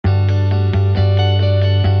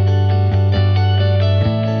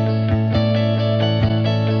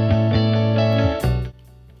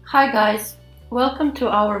Hi guys, welcome to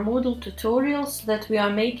our Moodle tutorials that we are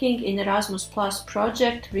making in Erasmus Plus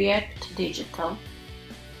project React Digital.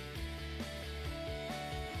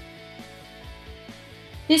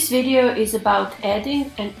 This video is about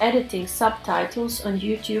adding and editing subtitles on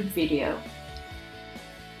YouTube video.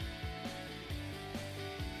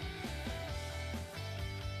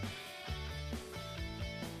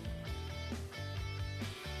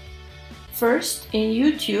 First, in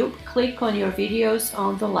YouTube, click on your videos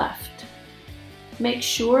on the left. Make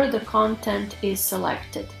sure the content is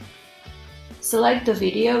selected. Select the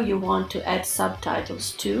video you want to add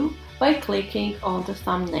subtitles to by clicking on the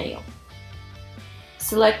thumbnail.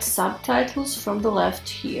 Select subtitles from the left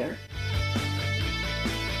here.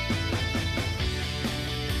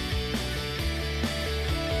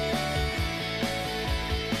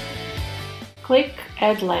 Click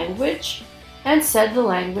Add Language and set the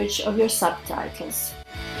language of your subtitles.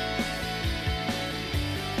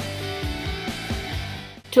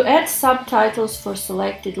 To add subtitles for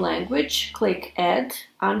selected language, click Add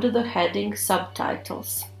under the heading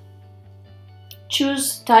Subtitles.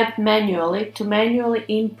 Choose Type Manually to manually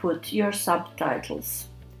input your subtitles.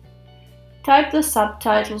 Type the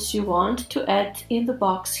subtitles you want to add in the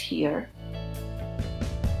box here.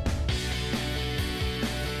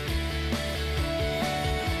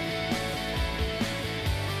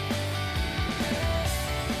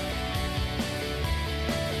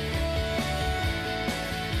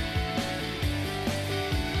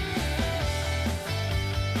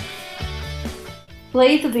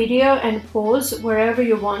 Play the video and pause wherever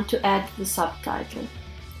you want to add the subtitle.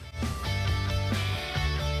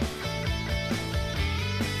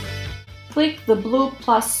 Click the blue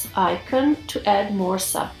plus icon to add more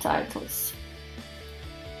subtitles.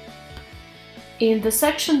 In the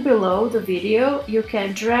section below the video, you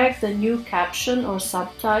can drag the new caption or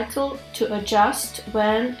subtitle to adjust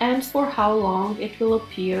when and for how long it will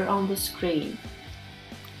appear on the screen.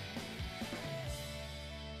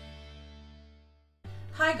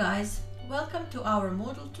 Hi guys, welcome to our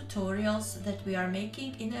Moodle tutorials that we are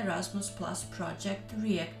making in Erasmus Plus project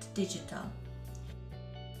React Digital.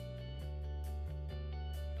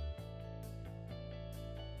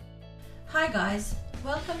 Hi guys,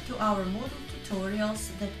 welcome to our Moodle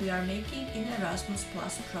tutorials that we are making in Erasmus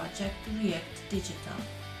Plus project React Digital.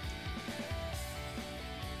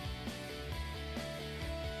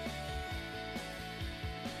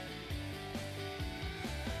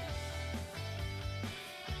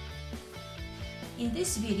 In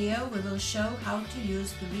this video, we will show how to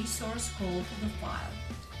use the resource called the file.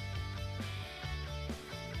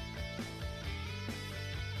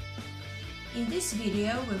 In this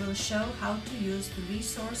video, we will show how to use the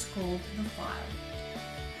resource called the file.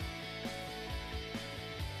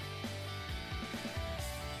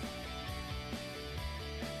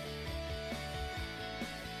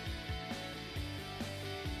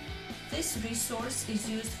 This resource is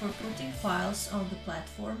used for putting files on the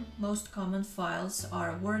platform. Most common files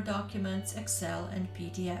are Word documents, Excel, and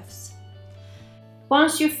PDFs.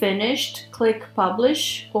 Once you've finished, click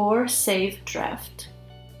Publish or Save Draft.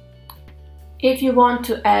 If you want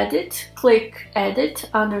to edit, click Edit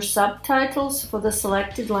under Subtitles for the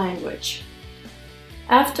selected language.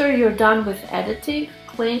 After you're done with editing,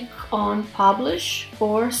 click on Publish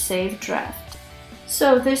or Save Draft.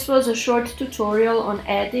 So this was a short tutorial on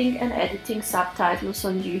adding and editing subtitles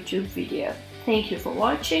on YouTube video. Thank you for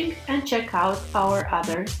watching and check out our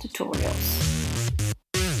other tutorials.